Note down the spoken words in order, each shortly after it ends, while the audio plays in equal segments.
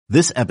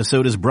This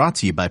episode is brought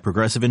to you by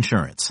Progressive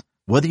Insurance.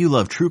 Whether you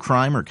love true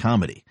crime or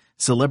comedy,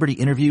 celebrity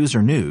interviews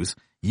or news,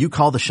 you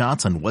call the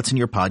shots on what's in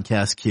your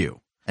podcast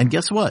queue. And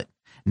guess what?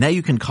 Now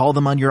you can call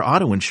them on your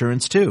auto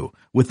insurance too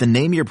with the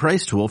Name Your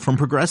Price tool from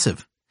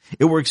Progressive.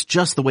 It works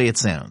just the way it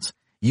sounds.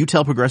 You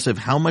tell Progressive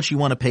how much you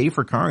want to pay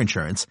for car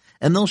insurance,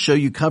 and they'll show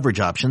you coverage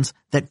options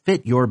that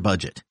fit your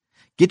budget.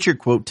 Get your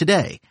quote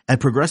today at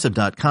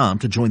Progressive.com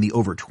to join the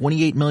over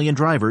 28 million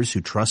drivers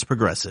who trust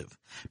Progressive.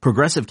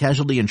 Progressive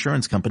Casualty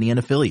Insurance Company and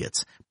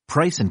Affiliates.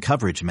 Price and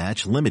coverage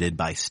match limited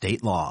by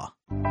state law.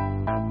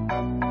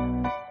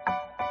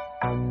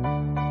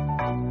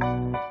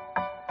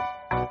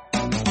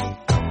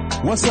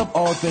 What's up,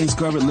 All Things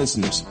Covered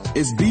listeners?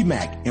 It's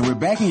B-Mac, and we're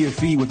back in your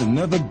feed with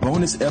another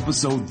bonus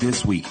episode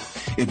this week.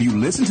 If you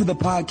listened to the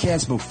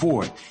podcast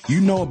before, you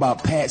know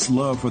about Pat's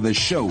love for the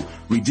show,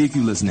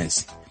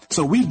 Ridiculousness.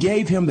 So we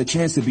gave him the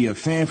chance to be a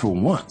fan for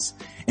once,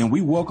 and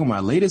we welcome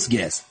our latest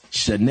guest,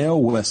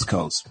 Chanel West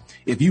Coast.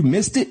 If you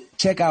missed it,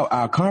 check out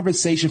our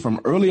conversation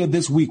from earlier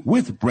this week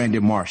with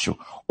Brandon Marshall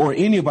or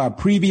any of our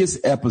previous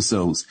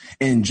episodes.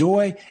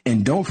 Enjoy,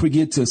 and don't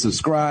forget to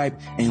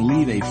subscribe and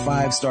leave a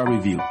 5-star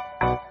review.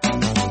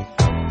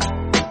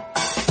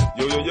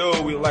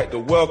 Yo, we'd like to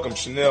welcome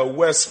Chanel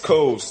West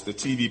Coast, the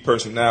TV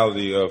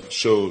personality of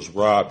shows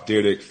Rob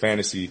Dyrdek,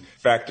 Fantasy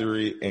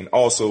Factory, and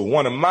also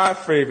one of my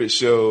favorite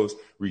shows,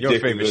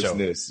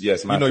 Ridiculousness.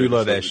 Yes, my you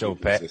love that show,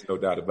 Pat. No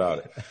doubt about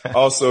it.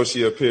 Also,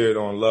 she appeared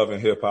on Love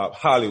and Hip Hop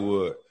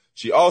Hollywood.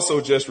 She also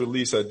just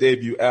released her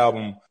debut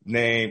album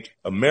named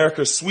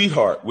America's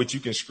Sweetheart, which you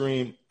can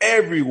stream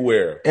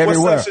everywhere. What's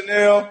up,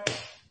 Chanel?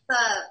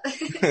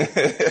 What's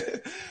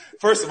up?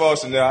 First of all,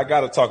 Chanel, I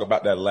got to talk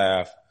about that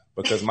laugh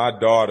because my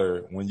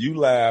daughter, when you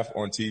laugh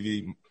on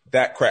TV,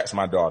 that cracks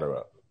my daughter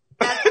up.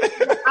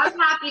 I'm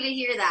happy to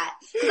hear that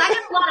because I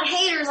get a lot of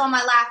haters on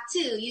my laugh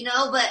too,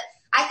 but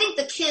I think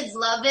the kids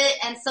love it,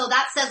 and so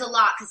that says a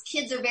lot because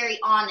kids are very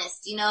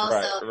honest,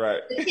 Right.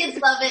 The kids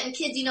love it, and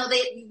kids,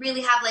 they really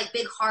have like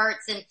big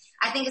hearts, and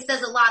I think it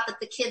says a lot that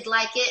the kids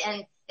like it,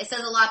 and it says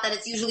a lot that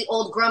it's usually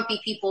old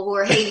grumpy people who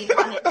are hating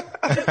on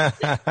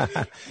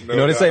it.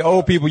 They say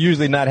old people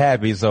usually not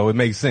happy, so it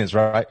makes sense,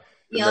 right?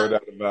 Yep. No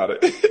doubt about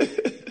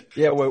it.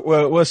 Yeah,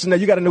 well,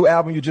 Chanel, you got a new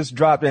album you just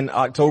dropped in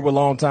October,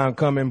 long time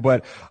coming,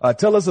 but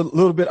tell us a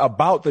little bit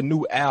about the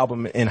new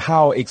album and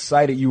how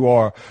excited you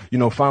are,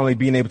 finally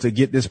being able to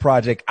get this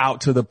project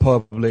out to the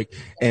public,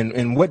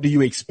 and what do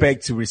you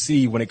expect to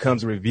receive when it comes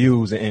to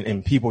reviews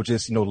and people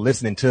just,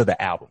 listening to the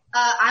album?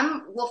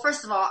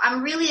 First of all,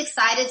 I'm really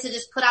excited to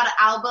just put out an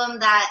album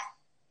that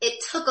it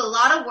took a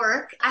lot of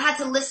work. I had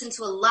to listen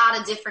to a lot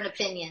of different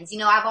opinions.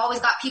 I've always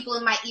got people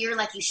in my ear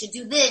like, you should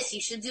do this, you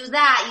should do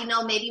that,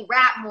 maybe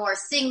rap more,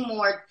 sing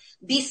more,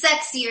 be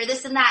sexier,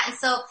 this and that. And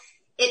so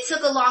it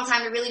took a long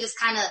time to really just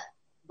kind of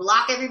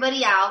block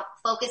everybody out,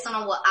 focus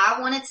on what I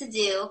wanted to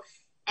do.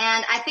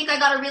 And I think I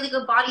got a really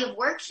good body of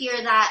work here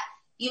that,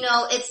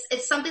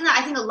 it's something that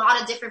I think a lot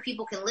of different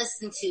people can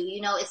listen to.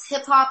 It's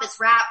hip hop, it's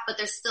rap, but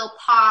there's still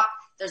pop,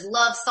 there's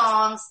love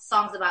songs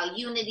about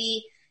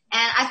unity.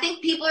 And I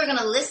think people are going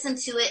to listen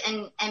to it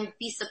and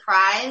be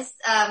surprised.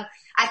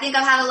 I think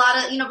I've had a lot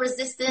of,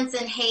 resistance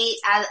and hate,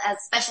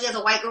 especially as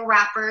a white girl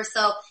rapper.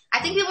 So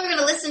I think people are going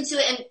to listen to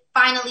it and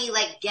finally,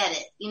 get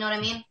it. You know what I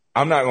mean?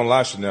 I'm not going to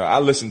lie, Chanel. I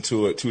listened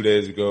to it 2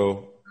 days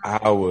ago.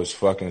 I was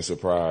fucking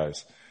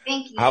surprised.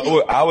 Thank you.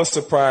 I was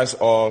surprised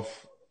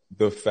off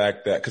the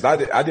fact that, cause I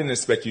didn't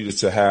expect you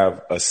to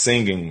have a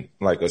singing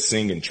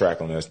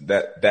track on this.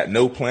 That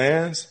No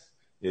Plans.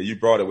 Yeah, you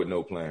brought it with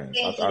No Plans.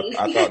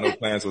 I thought No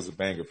Plans was a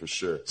banger for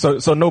sure.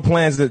 So No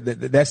Plans,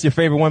 that's your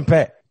favorite one,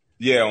 Pat?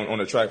 Yeah, on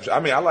the track. I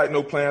mean, I like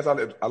No Plans. I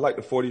like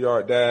the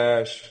 40-yard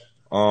dash.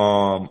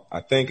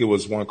 I think it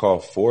was one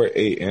called 4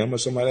 a.m. or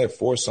something like that.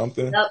 4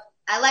 something. Nope.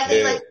 I like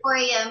it like 4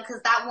 a.m.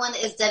 because that one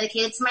is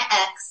dedicated to my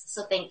ex.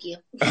 So thank you.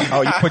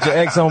 Oh, you put your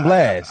ex on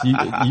blast.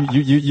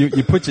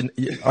 You put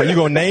are you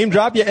gonna name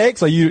drop your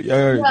ex? Or you?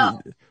 No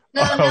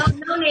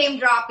name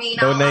dropping.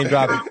 No name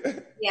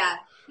dropping. Yeah.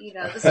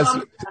 The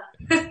song.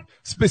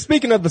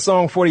 Speaking of the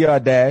song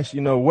 40-Yard Dash,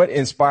 what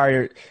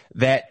inspired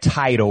that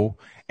title?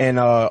 And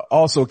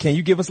also, can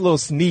you give us a little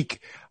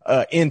sneak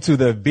into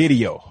the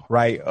video,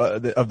 right,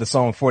 of the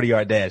song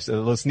 40-Yard Dash, a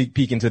little sneak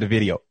peek into the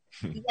video?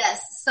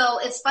 Yes. So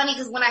it's funny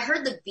because when I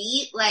heard the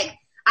beat,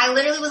 I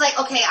literally was like,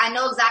 okay, I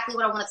know exactly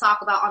what I want to talk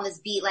about on this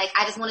beat.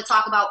 I just want to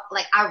talk about,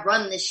 I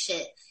run this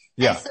shit.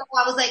 Yeah. And so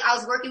I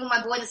was working with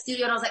my boy in the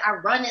studio and I was like, I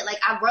run it.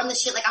 I run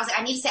this shit. I was like,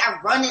 I need to say I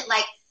run it.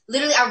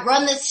 Literally, I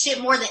run this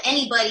shit more than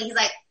anybody. He's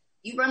like,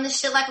 you run this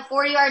shit like a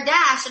 40-yard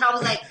dash. And I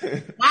was like,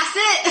 that's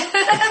it.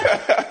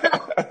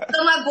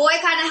 so my boy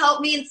kind of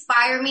helped me,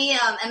 inspire me.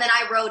 And then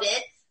I wrote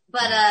it.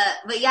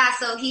 But yeah,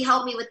 so he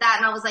helped me with that.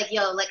 And I was like,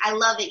 I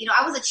love it.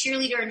 I was a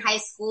cheerleader in high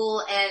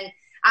school and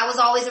I was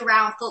always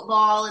around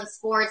football and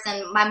sports,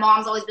 and my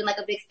mom's always been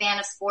a big fan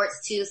of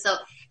sports too. So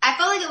I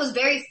felt like it was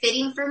very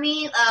fitting for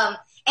me.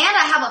 And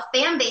I have a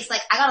fan base, like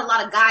I got a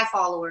lot of guy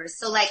followers.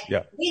 So like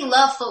we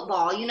love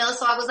football, you know?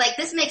 So I was like,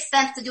 this makes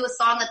sense to do a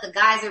song that the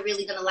guys are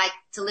really going to like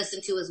to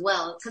listen to as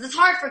well. Cause it's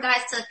hard for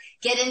guys to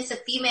get into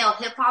female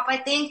hip hop, I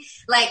think.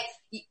 Like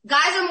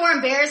guys are more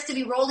embarrassed to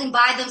be rolling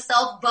by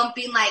themselves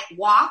bumping like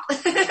WAP.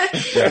 But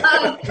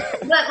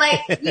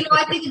like, you know,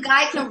 I think a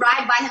guy can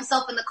ride by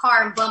himself in the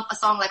car and bump a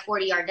song like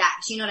 40 Yard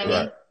Dash. You know what I mean?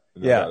 Right.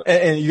 Yeah.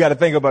 And you got to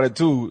think about it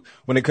too.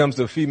 When it comes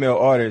to female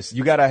artists,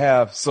 you got to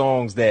have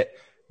songs that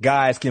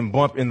guys can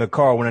bump in the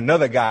car when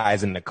another guy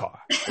is in the car.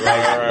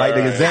 Right? Like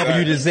the example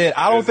you just said,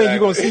 I don't think you're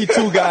going to see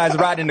two guys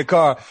riding in the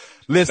car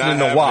listening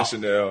to WAP.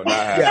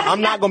 Yeah,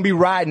 I'm not going to be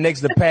riding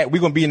next to Pat.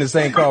 We're going to be in the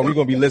same car. We're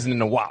going to be listening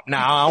to WAP.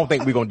 Nah, I don't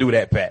think we're going to do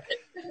that, Pat.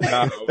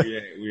 No, we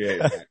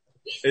ain't.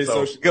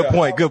 So, good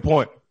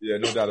point. Yeah,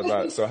 no doubt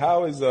about it. So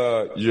how is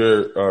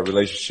your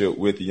relationship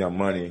with Young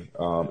Money,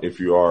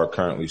 if you are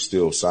currently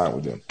still signed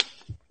with them?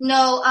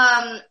 No,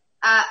 I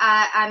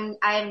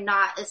am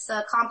not. It's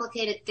a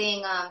complicated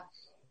thing.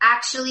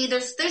 Actually,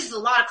 there's a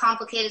lot of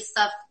complicated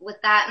stuff with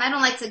that, and I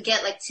don't like to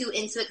get like too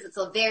into it because it's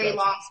a very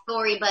long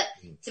story. But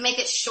to make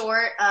it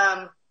short,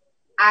 I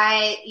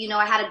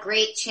had a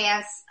great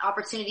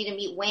opportunity to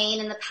meet Wayne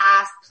in the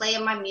past, play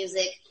in my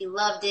music. He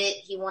loved it.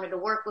 He wanted to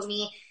work with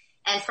me,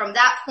 and from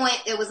that point,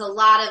 it was a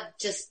lot of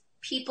just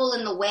people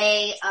in the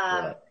way.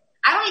 I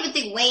don't even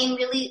think Wayne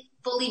really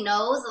fully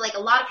knows. Like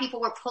a lot of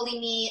people were pulling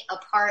me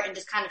apart and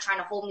just kind of trying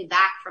to hold me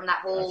back from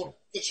that whole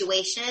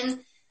situation.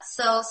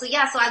 So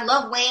I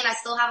love Wayne. I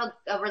still have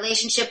a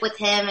relationship with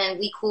him and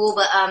we cool,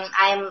 but,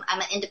 I'm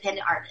an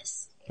independent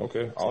artist.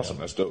 Okay. Awesome.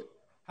 That's dope.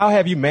 How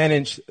have you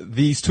managed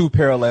these two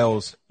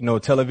parallels, you know,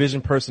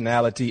 television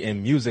personality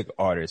and music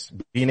artist,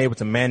 being able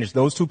to manage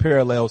those two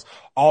parallels,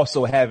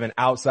 also having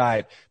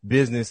outside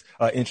business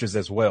interests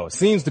as well? It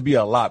seems to be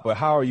a lot, but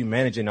how are you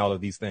managing all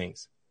of these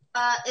things?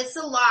 It's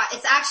a lot.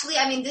 It's actually,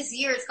 this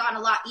year it's gotten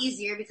a lot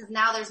easier because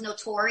now there's no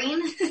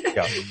touring.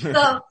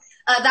 So,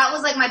 that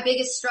was like my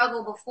biggest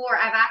struggle before.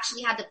 I've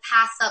actually had to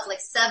pass up like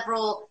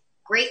several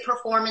great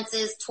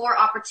performances, tour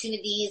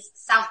opportunities,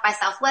 South by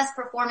Southwest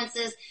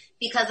performances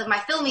because of my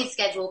filming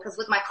schedule. Cause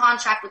with my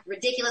contract with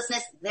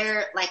Ridiculousness,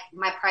 they're like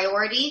my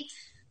priority.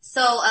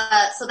 So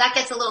that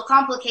gets a little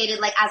complicated.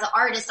 Like as an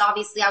artist,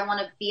 obviously I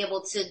want to be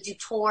able to do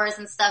tours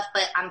and stuff,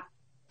 but I'm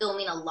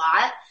filming a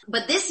lot.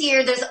 But this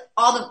year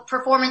all the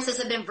performances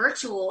have been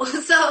virtual.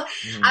 So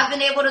I've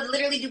been able to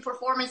literally do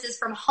performances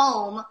from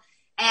home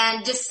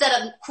and just set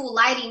up cool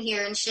lighting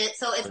here and shit.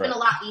 So it's been a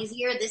lot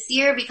easier this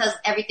year because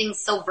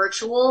everything's so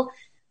virtual.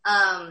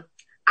 I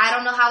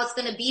don't know how it's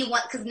going to be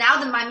cause now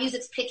that my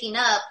music's picking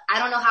up, I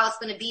don't know how it's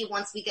going to be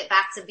once we get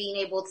back to being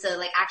able to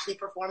like actually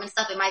perform and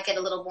stuff. It might get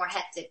a little more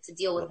hectic to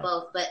deal with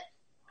both, but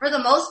for the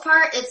most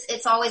part,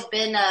 it's always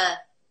been,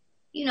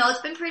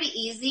 it's been pretty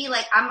easy.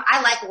 Like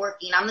I like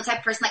working. I'm the type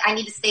of person like I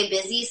need to stay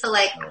busy. So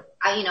like,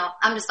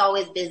 I'm just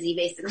always busy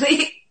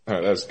basically. Oh,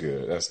 that's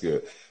good. That's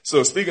good.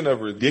 So speaking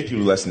of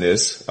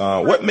ridiculousness,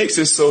 what makes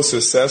it so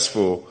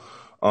successful,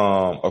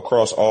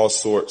 across all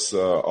sorts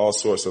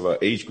of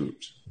age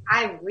groups?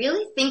 I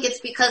really think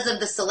it's because of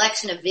the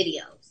selection of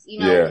videos. You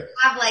know, we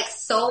have like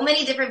so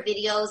many different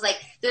videos. Like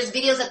there's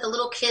videos that the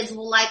little kids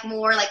will like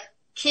more. Like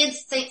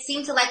kids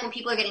seem to like when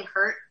people are getting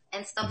hurt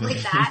and stuff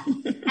like that.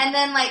 And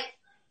then like,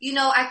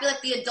 I feel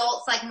like the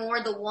adults like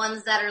more the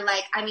ones that are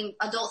like,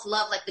 adults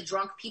love like the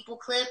drunk people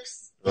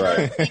clips.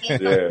 Right.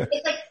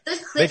 It's like there's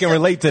clips. They can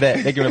relate to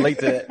that.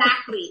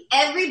 Exactly.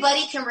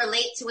 Everybody can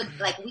relate to it.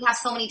 Like we have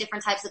so many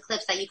different types of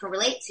clips that you can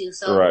relate to.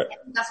 So I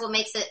think that's what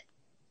makes it,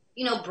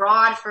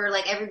 broad for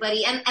like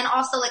everybody. And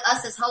also like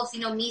us as hosts,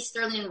 me,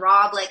 Sterling and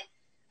Rob, like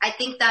I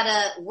think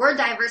that, we're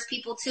diverse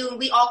people too. And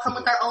we all come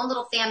with our own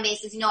little fan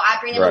bases. I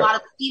bring in a lot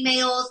of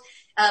females.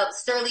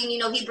 Sterling,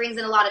 he brings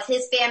in a lot of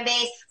his fan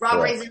base. Rob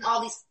brings in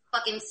all these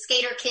fucking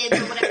skater kids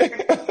or whatever.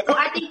 So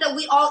I think that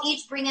we all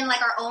each bring in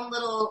like our own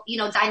little,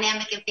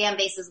 dynamic and fan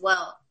base as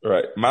well.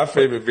 Right. My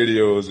favorite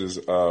videos is,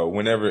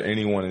 whenever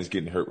anyone is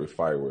getting hurt with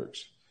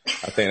fireworks.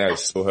 I think that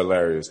is so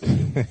hilarious. So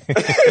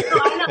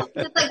I know.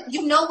 It's like,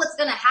 what's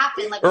going to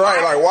happen. Like,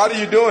 why are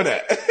you doing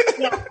that?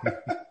 Yeah.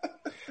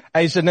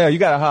 Hey, Chanel, you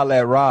got to holler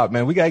at Rob,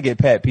 man. We got to get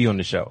Pat P on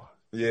the show.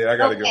 Yeah, I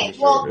got to get on the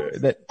show. Well,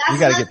 you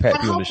got to get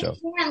Pat P on the show.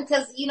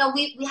 Because,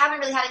 we haven't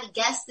really had any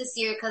guests this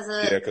year because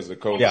of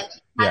COVID.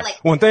 Yeah.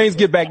 When things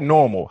get back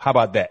normal, how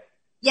about that?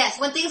 Yes,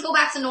 when things go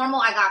back to normal,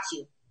 I got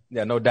you.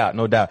 Yeah, no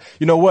doubt.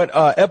 You know what?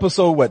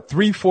 Episode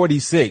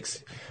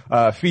 346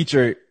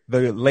 featured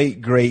the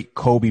late great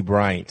Kobe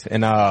Bryant,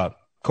 and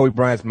Kobe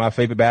Bryant's my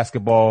favorite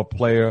basketball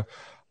player.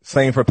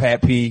 Same for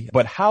Pat P.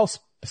 But how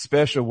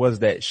special was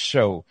that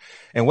show?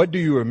 And what do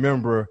you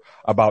remember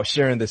about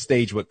sharing the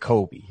stage with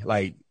Kobe?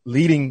 Like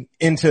leading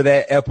into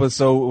that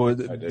episode, or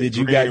did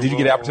you get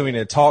the opportunity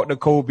to talk to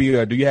Kobe,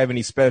 or do you have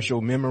any special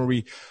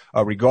memory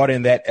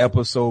regarding that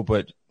episode?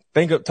 But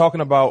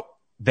talking about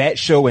that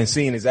show and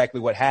seeing exactly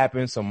what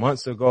happened some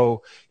months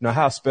ago,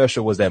 how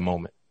special was that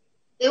moment?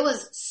 It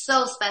was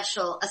so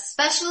special,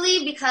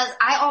 especially because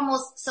I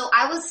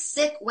was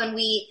sick when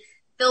we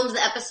filmed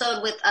the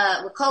episode with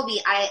Kobe.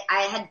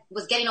 I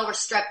was getting over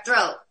strep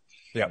throat.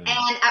 Yeah. And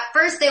at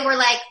first they were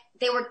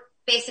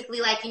basically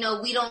like, you know,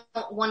 we don't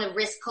want to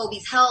risk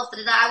Kobe's health.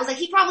 I was like,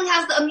 he probably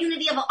has the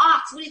immunity of an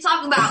ox. What are you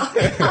talking about?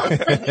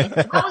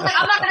 I was like,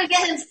 I'm not going to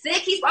get him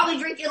sick. He's probably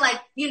drinking like,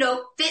 you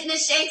know,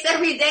 fitness shakes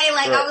every day.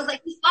 Like I was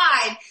like, he's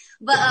fine.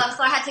 But,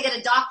 so I had to get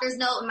a doctor's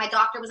note and my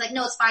doctor was like,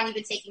 no, it's fine. You've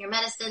been taking your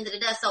medicine.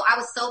 So I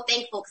was so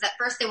thankful because at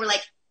first they were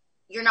like,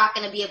 you're not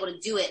going to be able to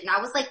do it. And I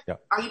was like,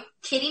 are you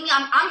kidding me?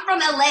 I'm from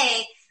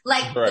LA.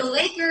 Like the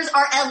Lakers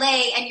are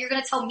LA and you're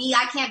going to tell me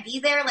I can't be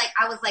there? Like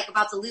I was like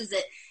about to lose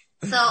it.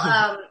 So,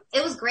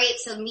 it was great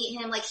to meet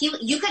him. Like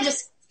you could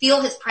just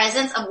feel his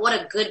presence of what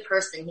a good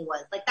person he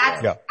was. Like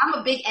I'm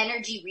a big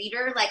energy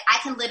reader. Like I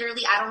don't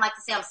like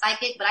to say I'm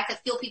psychic, but I could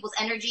feel people's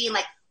energy and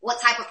like what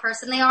type of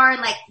person they are.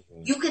 And like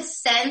you could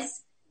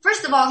sense,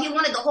 first of all, he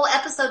wanted the whole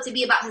episode to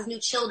be about his new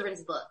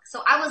children's book.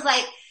 So I was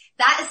like,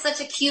 that is such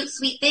a cute,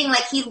 sweet thing.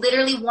 Like he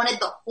literally wanted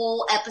the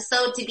whole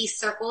episode to be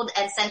circled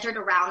and centered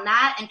around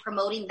that and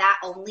promoting that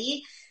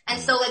only.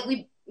 And so like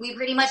we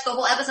pretty much the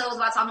whole episode was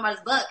about talking about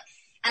his book.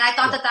 And I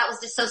thought that was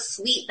just so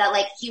sweet that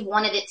like he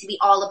wanted it to be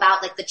all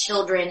about like the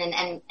children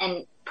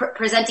and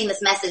presenting this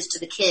message to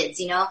the kids,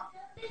 you know?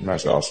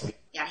 That's awesome.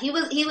 Yeah, it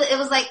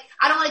was like,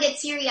 I don't want to get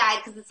teary eyed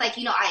because it's like,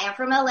 you know, I am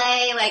from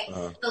LA, like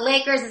the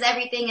Lakers is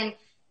everything.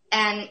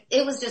 And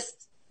it was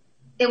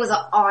an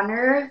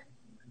honor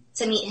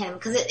to meet him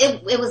because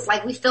it was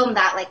like, we filmed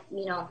that like,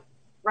 you know,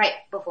 right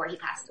before he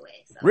passed away.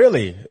 So.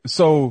 Really?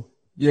 So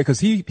yeah, cause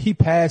he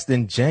passed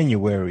in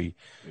January.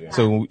 Yeah.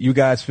 So you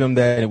guys filmed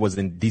that and it was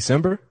in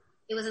December?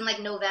 It was in like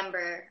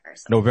November or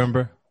something.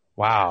 November?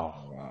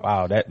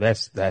 Wow.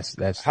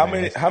 That's how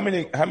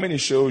many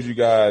shows you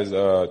guys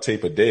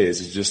tape a day?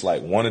 Is it just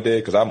like one a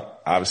day? Cause I'm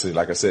obviously,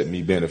 like I said,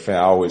 me being a fan,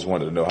 I always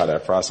wanted to know how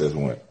that process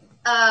went.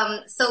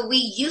 So we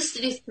used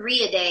to do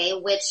 3 a day,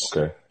 which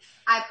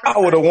I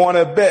would have won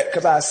a bet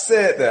cause I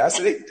said that. I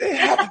said they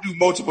have to do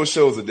multiple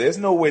shows a day. There's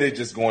no way they're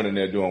just going in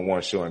there doing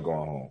one show and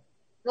going home.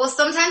 Well,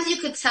 sometimes you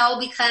could tell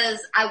because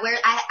I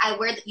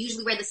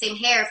usually wear the same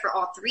hair for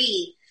all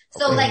 3.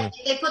 So like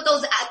if they put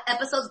those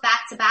episodes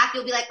back to back,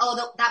 you'll be like,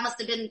 oh, that must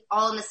have been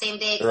all in the same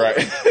day. Right.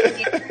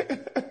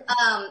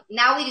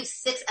 Now we do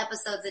 6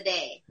 episodes a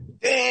day.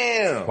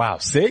 Damn. Wow.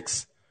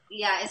 6?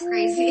 Yeah, it's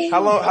crazy.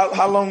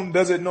 How long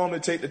does it normally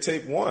take to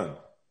tape one?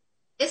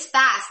 It's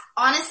fast.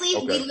 Honestly,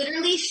 we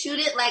literally shoot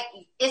it like,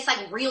 it's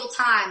like real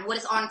time what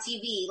is on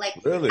TV. Like,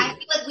 really? I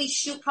feel like we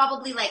shoot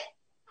probably like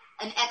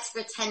an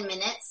extra 10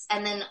 minutes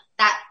and then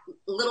that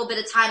little bit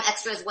of time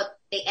extra is what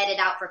they edit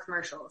out for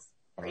commercials.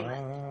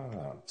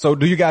 So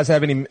do you guys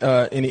have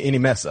any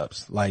mess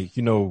ups? Like,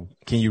 you know,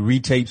 can you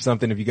retape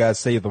something if you guys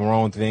say the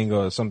wrong thing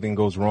or something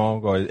goes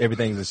wrong or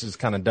everything is just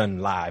kind of done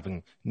live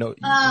and no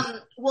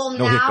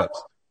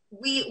hiccups?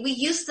 We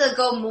used to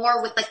go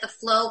more with like the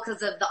flow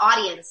because of the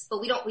audience,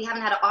 but we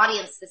haven't had an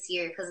audience this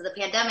year because of the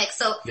pandemic.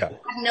 So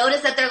I've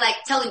noticed that they're like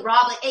telling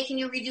Rob like, hey, can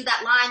you redo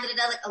that line?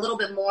 Like a little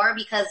bit more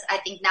because I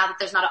think now that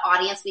there's not an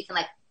audience, we can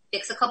like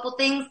fix a couple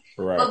things.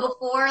 Right. But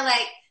before,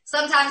 like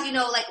sometimes, you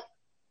know, like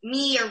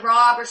me or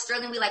Rob or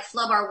Sterling, we like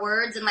flub our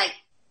words and like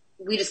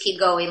we just keep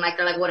going. Like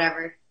they're like,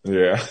 whatever.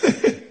 Yeah.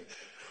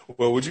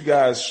 Well, with you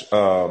guys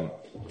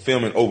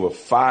filming over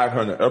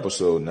 500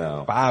 episodes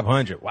now.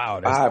 500. Wow.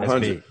 That's 500.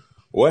 That's big.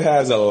 What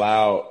has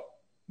allowed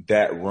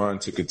that run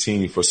to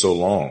continue for so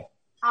long?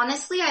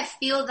 Honestly, I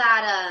feel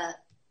that,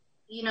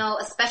 you know,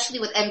 especially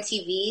with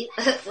MTV,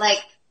 like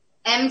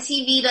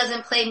MTV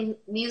doesn't play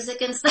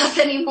music and stuff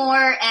anymore.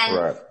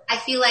 And I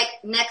feel like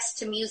next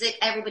to music,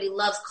 everybody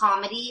loves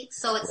comedy.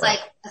 So it's like,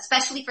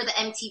 especially for the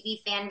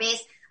MTV fan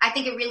base, I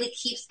think it really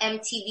keeps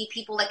MTV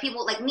people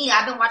like me.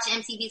 I've been watching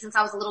MTV since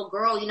I was a little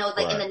girl, you know,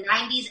 like in the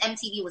 90s,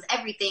 MTV was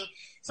everything.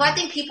 So I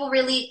think people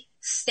really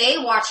stay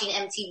watching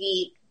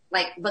MTV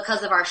like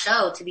because of our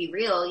show, to be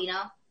real, you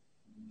know?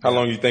 How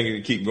long you think it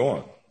can keep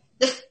going?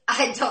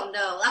 I don't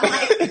know. I'm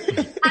like,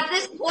 at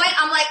this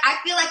point, I'm like, I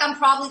feel like I'm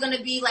probably going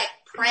to be like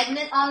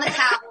pregnant on the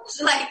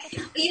couch. Like,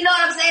 you know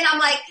what I'm saying? I'm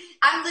like,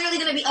 I'm literally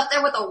going to be up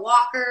there with a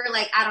walker.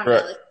 Like, I don't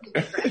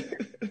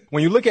know.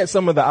 When you look at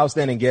some of the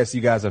outstanding guests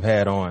you guys have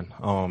had on,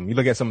 you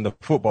look at some of the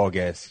football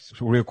guests,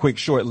 real quick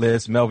short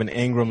list, Melvin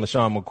Ingram,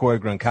 LaShawn McCoy,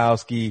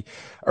 Gronkowski,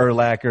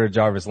 Urlacher,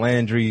 Jarvis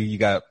Landry. You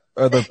got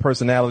other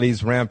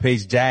personalities,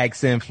 Rampage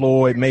Jackson,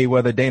 Floyd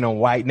Mayweather, Dana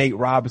White, Nate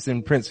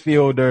Robinson, Prince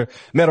Fielder,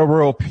 Metal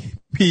World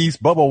Peace,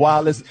 Bubba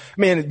Wallace.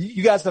 Man,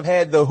 you guys have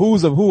had the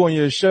who's of who on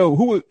your show.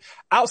 Who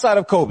outside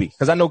of Kobe?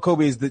 Because I know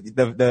Kobe is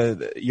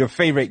your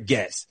favorite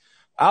guest.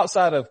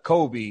 Outside of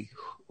Kobe,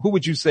 who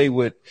would you say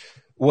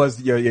was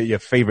your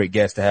favorite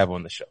guest to have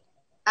on the show?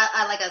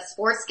 Like a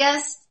sports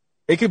guest?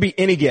 It could be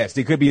any guest.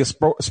 It could be a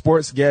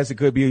sports guest. It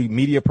could be a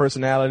media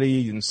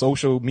personality and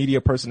social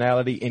media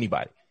personality.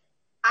 Anybody.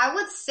 I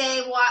would say,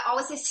 I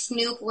always say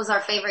Snoop was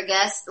our favorite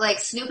guest. Like,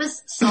 Snoop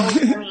is so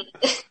funny.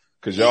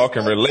 Cause y'all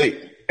can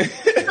relate. He's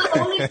the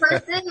only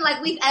person,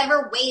 like, we've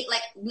ever waited.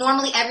 Like,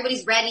 normally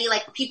everybody's ready.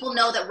 Like, people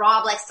know that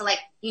Rob likes to, like,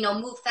 you know,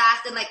 move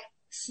fast. And, like,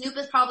 Snoop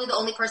is probably the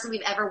only person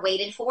we've ever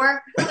waited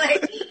for.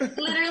 Like,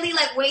 literally,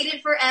 like,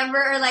 waited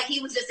forever. Like, he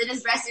was just in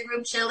his dressing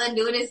room chilling,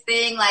 doing his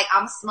thing. Like,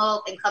 I'm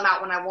smoke and come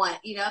out when I want,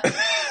 you know?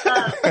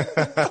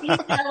 He's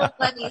hella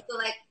funny. So,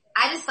 like,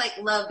 I just, like,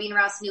 love being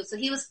around Snoop. So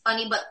he was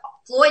funny. But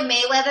Floyd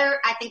Mayweather,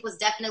 I think, was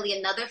definitely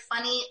another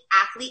funny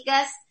athlete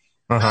guest.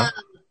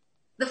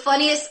 The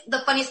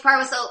funniest part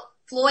was, so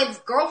Floyd's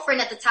girlfriend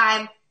at the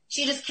time,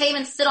 she just came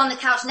and stood on the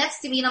couch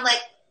next to me, and I'm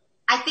like,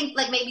 I think,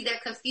 like, maybe they're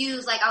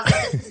confused. Like, I was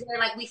like, this is where,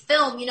 like, we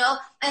film, you know?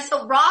 And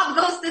so Rob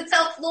goes to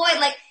tell Floyd,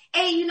 like,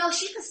 hey, you know,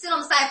 she can sit on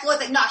the side. Floyd's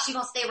like, nah, she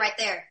gonna stay right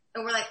there.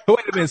 And we're like,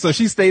 wait a minute. So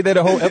she stayed there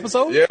the whole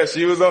episode? Yeah,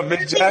 she was on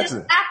Mick Jackson.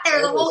 She just sat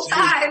there the whole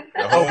time.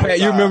 Oh, Pat,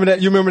 you remember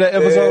that? You remember that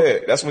episode? Yeah,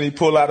 that's when he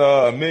pulled out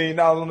 $1 million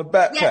on the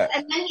backpack. Yes,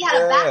 and then he had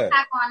a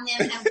backpack on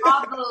him, and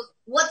Rob goes,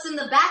 what's in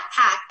the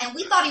backpack? And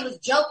we thought he was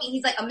joking.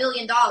 He's like, $1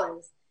 million.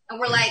 And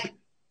we're like,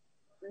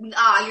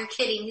 ah, you're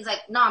kidding. He's like,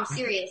 no, I'm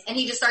serious. And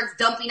he just starts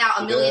dumping out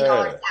 $1 million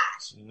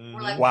cash.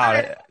 We're like,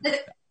 wow.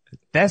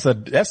 That's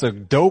a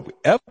dope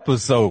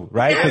episode,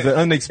 right? Because the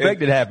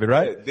unexpected happened,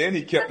 right? Then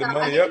he kept the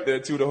money up there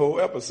too the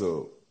whole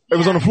episode. It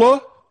was on the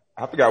floor?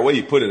 I forgot where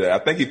he put it at.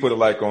 I think he put it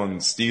like on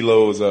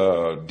Steelo's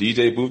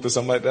DJ booth or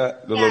something like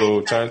that. The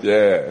little turn.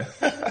 Yeah.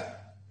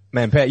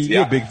 Man, Pat,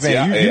 you're a big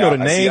fan. You know the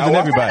names and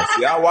everybody.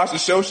 Yeah, I watched the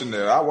show,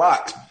 Chanel. I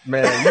watched.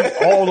 Man,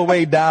 you all the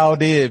way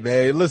dialed in,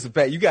 man. Listen,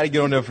 Pat, you got to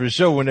get on there for the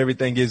show when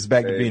everything gets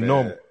back to being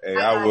normal. Hey,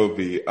 I will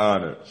be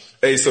honored.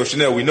 Hey, so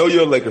Chanel, we know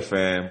you're a Laker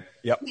fan.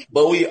 Yep.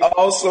 But we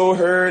also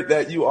heard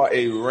that you are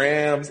a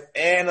Rams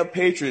and a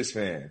Patriots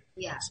fan.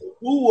 Yeah. So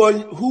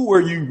who were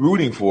you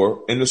rooting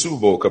for in the Super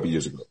Bowl a couple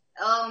years ago?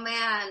 Oh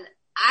man,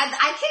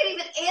 I can't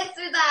even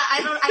answer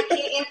that. I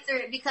can't answer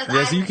it because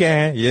Yes, you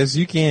can. Yes,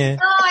 you can.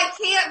 No, I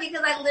can't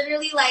because I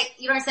literally, like,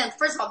 you don't understand.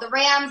 First of all, the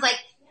Rams, like,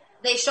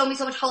 they show me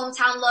so much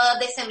hometown love.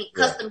 They send me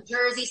custom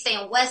jerseys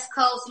saying West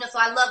Coast, you know, so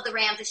I love the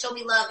Rams. They show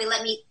me love. They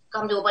let me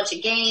come to a bunch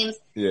of games.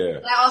 Yeah.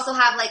 But I also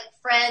have, like,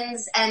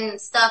 friends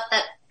and stuff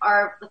that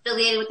are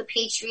affiliated with the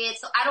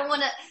Patriots, so I don't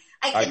want to.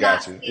 I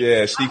got you.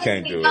 Yeah, she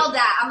can't do it. I'm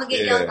gonna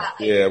get yelled at.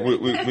 Yeah,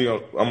 we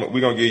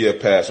gonna give you a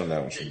pass on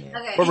that one, Chanel.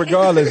 Okay. But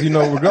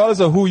regardless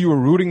of who you were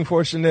rooting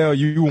for, Chanel,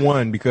 you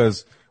won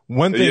because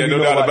one thing you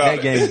know about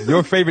that game,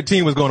 your favorite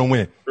team was going to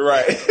win.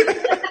 Right.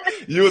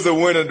 You was a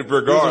winner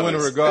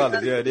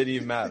regardless. Yeah, it didn't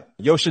even matter.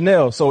 Yo,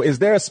 Chanel, so is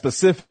there a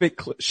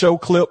specific show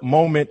clip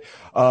moment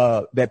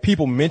that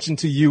people mention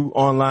to you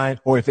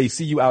online or if they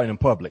see you out in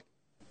public?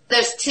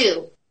 There's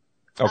two.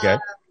 Okay.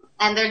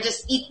 And they're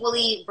just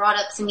equally brought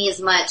up to me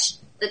as much.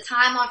 The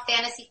time on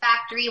Fantasy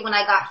Factory when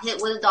I got hit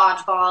with a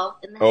dodgeball.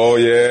 Oh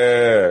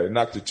yeah,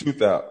 knocked your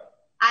tooth out.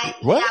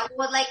 What? Yeah,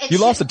 well, like, you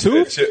lost a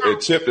tooth?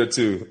 It chipped a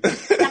tooth.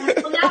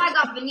 Well, now I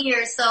got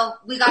veneers, so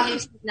we got new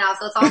teeth now,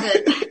 so it's all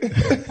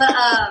good.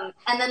 But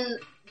and then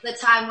the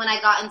time when I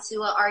got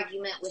into an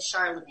argument with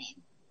Charlamagne.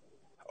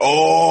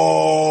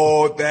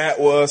 Oh, that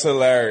was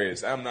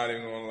hilarious. I'm not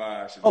even gonna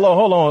lie.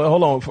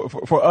 Hold on.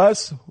 For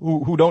us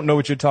who don't know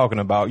what you're talking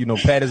about, you know,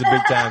 Pat is a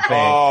big time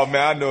fan. Oh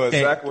man, I know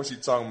exactly what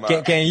she's talking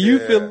about. Can you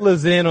fill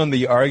us in on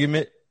the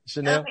argument,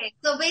 Chanel? Okay,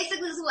 so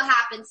basically this is what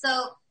happened.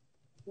 So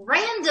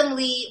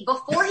randomly,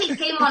 before he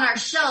came on our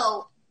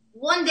show,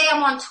 one day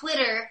I'm on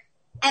Twitter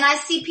and I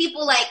see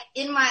people like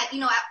in my,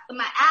 you know, in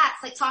my ads,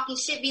 like talking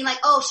shit, being like,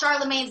 oh,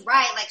 Charlamagne's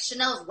right, like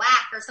Chanel's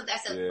whack or something. I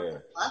said, what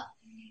the fuck?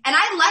 And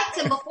I liked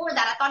him before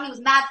that. I thought he was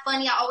mad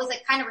funny. I always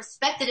like kind of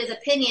respected his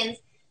opinions.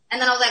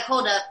 And then I was like,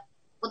 hold up,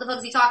 what the fuck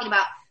is he talking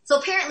about? So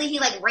apparently he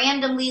like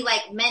randomly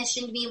like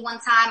mentioned me one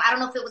time. I don't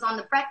know if it was on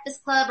the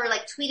Breakfast Club or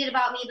like tweeted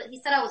about me, but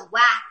he said I was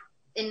whack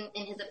in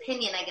his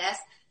opinion, I guess.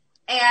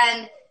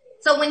 And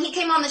so when he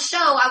came on the show,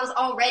 I was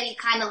already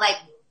kind of like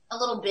a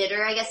little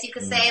bitter, I guess you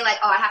could say. Like,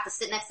 oh, I have to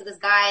sit next to this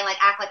guy and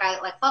like act like I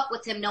like fuck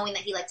with him knowing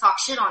that he like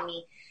talked shit on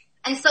me.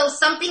 And so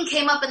something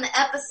came up in the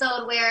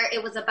episode where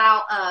it was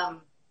about,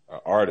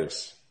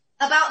 artist.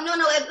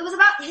 It was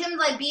about him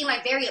like being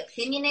like very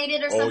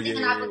opinionated or something,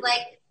 and I was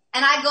like,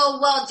 and I go,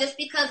 well, just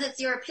because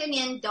it's your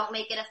opinion, don't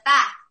make it a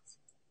fact.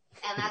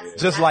 And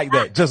that's just like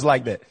that.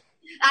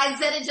 I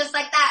said it just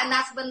like that, and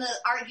that's when the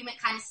argument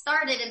kind of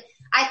started. And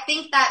I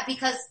think that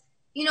because,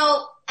 you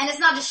know, and it's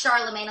not just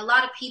Charlamagne, a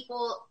lot of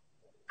people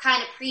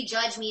kind of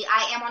prejudge me.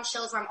 I am on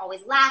shows where I'm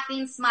always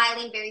laughing,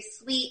 smiling, very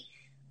sweet.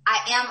 I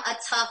am a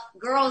tough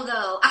girl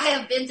though. I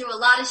have been through a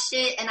lot of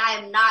shit and I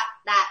am not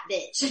that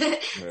bitch.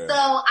 Yeah. So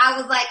I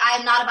was like, I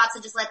am not about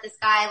to just let this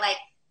guy like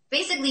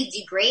basically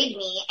degrade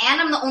me. And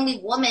I'm the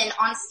only woman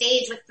on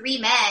stage with 3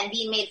 men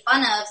being made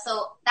fun of.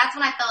 So that's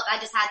when I felt I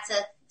just had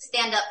to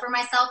stand up for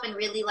myself and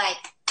really like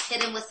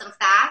hit him with some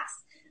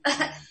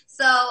facts.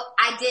 So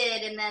I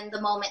did. And then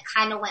the moment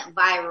kind of went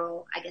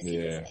viral, I guess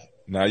you could say.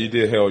 Now you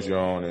did held your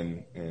own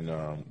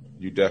and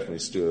you definitely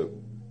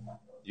stood.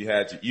 You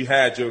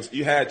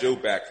had your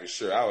back for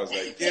sure. I was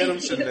like, get him,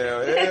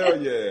 Chanel.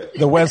 Hell yeah.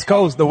 The West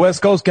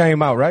Coast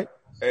came out, right?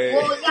 Hey.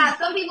 Well, yeah,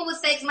 some people would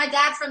say, cause my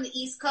dad's from the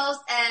East Coast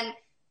and,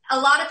 a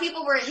lot of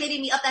people were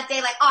hitting me up that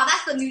day like, oh,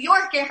 that's the New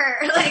Yorker.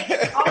 Like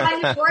all my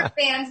New York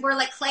fans were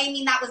like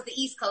claiming that was the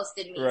East Coast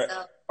in me. Right.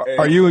 So.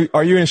 Are you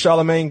and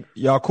Charlamagne,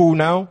 y'all cool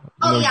now?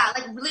 Oh yeah,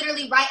 like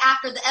literally right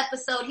after the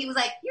episode, he was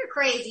like, "You're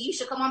crazy. You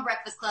should come on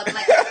Breakfast Club." And,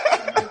 like, so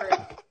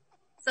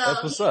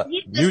that's what's up.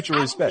 Mutual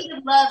respect. He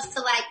loves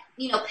to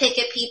pick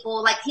at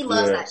people. Like he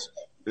loves that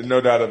shit.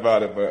 No doubt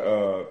about it.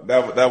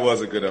 But that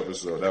was a good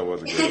episode.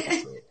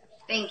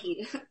 Thank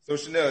you. So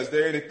Chanel, is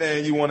there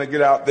anything you want to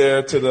get out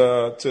there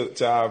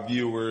to our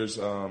viewers,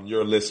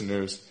 your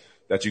listeners,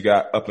 that you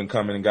got up and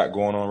coming and got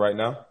going on right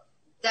now?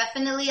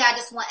 Definitely. I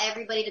just want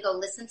everybody to go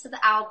listen to the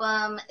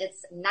album.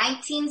 It's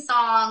 19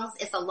 songs.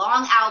 It's a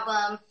long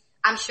album.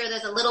 I'm sure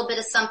there's a little bit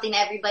of something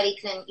everybody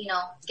can,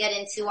 get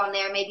into on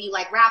there. Maybe you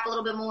like rap a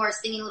little bit more,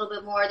 singing a little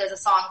bit more. There's a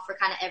song for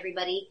kind of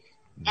everybody.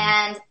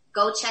 And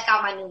go check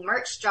out my new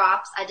merch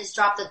drops. I just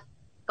dropped a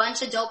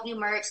bunch of dope new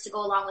merch to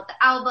go along with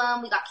the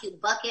album. We got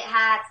cute bucket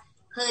hats,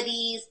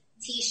 hoodies,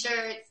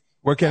 t-shirts.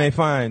 Where can they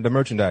find the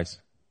merchandise?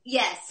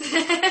 Yes.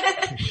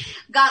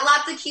 Got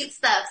lots of cute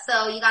stuff.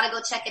 So you got to go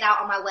check it out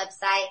on my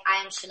website.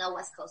 I am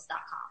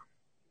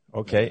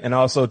ChanelWestCoast.com. Okay. And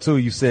also too,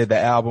 you said the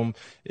album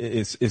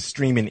is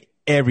streaming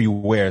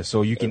everywhere,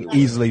 so you can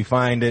easily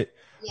find it.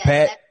 Yes,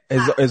 Pat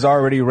is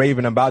already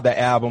raving about the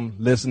album.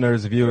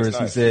 Listeners, viewers,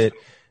 nice. He said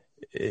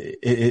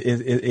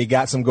it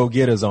got some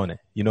go-getters on it.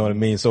 You know what I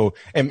mean? So,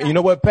 and you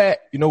know what, Pat,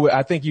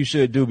 I think you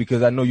should do,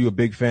 because I know you're a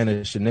big fan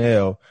of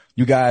Chanel.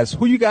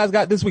 Who you guys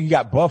got this week? You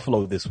got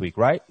Buffalo this week,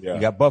 right? Yeah.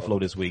 You got Buffalo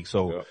this week.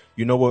 So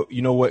you know what?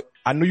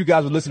 I knew you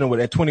guys were listening with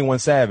that 21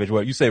 Savage.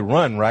 Well, you say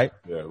run, right?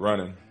 Yeah,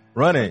 running.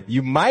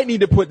 You might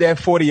need to put that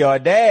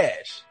 40-yard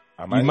dash.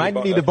 You might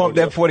need to bump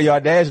that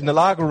 40-yard dash in the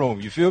locker room.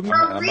 You feel me?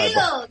 For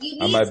real.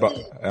 I'm gonna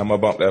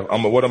bump that.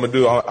 What I'm gonna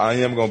do, I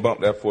am gonna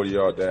bump that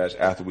 40-yard dash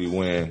after we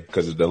win,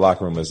 because the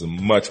locker room is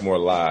much more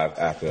live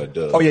after a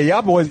dub. Oh yeah,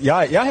 y'all boys,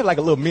 y'all had like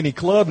a little mini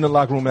club in the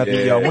locker room after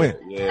y'all win.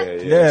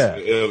 Yeah.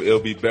 It'll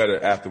be better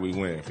after we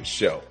win, for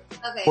sure.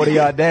 Okay.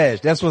 40-yard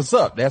dash. That's what's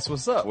up.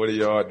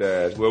 40-yard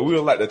dash. Well, we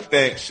would like to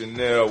thank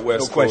Chanel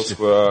West Coast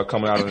for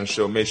coming out on the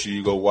show. Make sure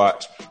you go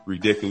watch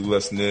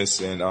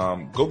Ridiculousness and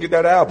go get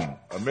that album,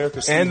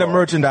 America's Sweetheart. And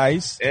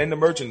the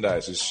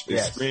merchandise. It's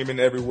streaming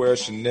everywhere.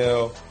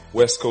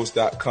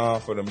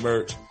 ChanelWestCoast.com for the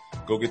merch.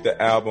 Go get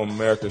the album,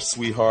 America's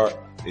Sweetheart.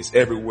 It's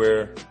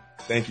everywhere.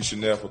 Thank you,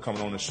 Chanel, for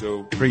coming on the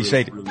show.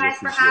 Appreciate it. Thanks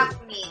for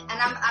having me. And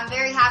I'm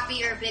very happy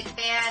you're a big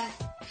fan.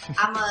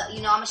 I'm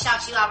gonna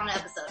shout you out on the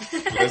episode.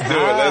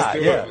 Let's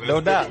do it. No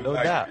doubt.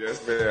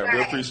 Yes, ma'am.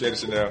 We appreciate it,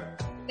 Chanel.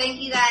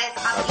 Thank you, guys.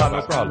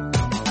 No problem.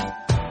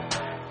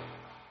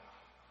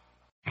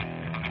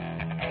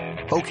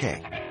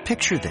 Okay,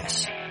 picture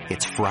this.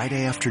 It's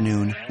Friday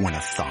afternoon when a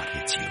thought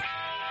hits you.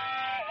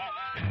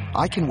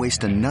 I can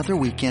waste another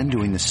weekend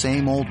doing the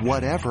same old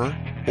whatever,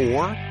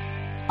 or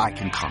I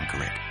can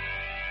conquer it.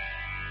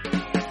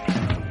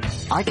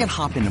 I can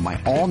hop into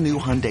my all-new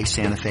Hyundai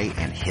Santa Fe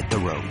and hit the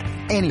road.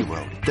 Any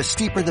road. The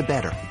steeper, the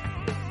better.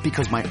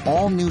 Because my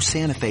all-new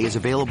Santa Fe is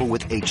available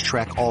with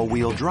H-Track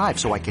all-wheel drive,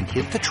 so I can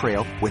hit the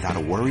trail without a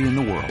worry in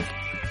the world.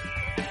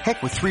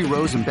 Heck, with 3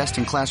 rows and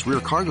best-in-class rear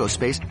cargo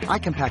space, I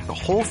can pack the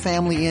whole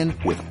family in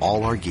with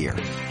all our gear.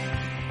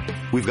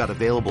 We've got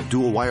available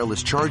dual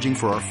wireless charging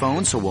for our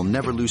phones, so we'll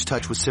never lose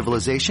touch with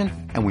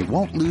civilization, and we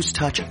won't lose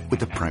touch with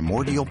the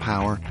primordial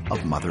power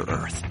of Mother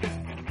Earth.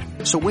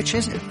 So which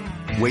is it?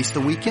 Waste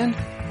the weekend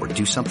or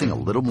do something a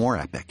little more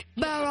epic?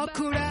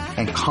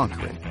 And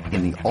conquer it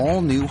in the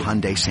all-new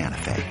Hyundai Santa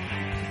Fe.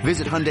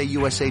 Visit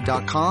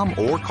HyundaiUSA.com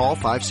or call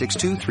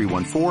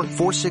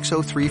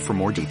 562-314-4603 for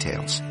more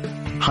details.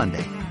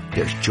 Hyundai,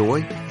 there's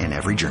joy in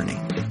every journey.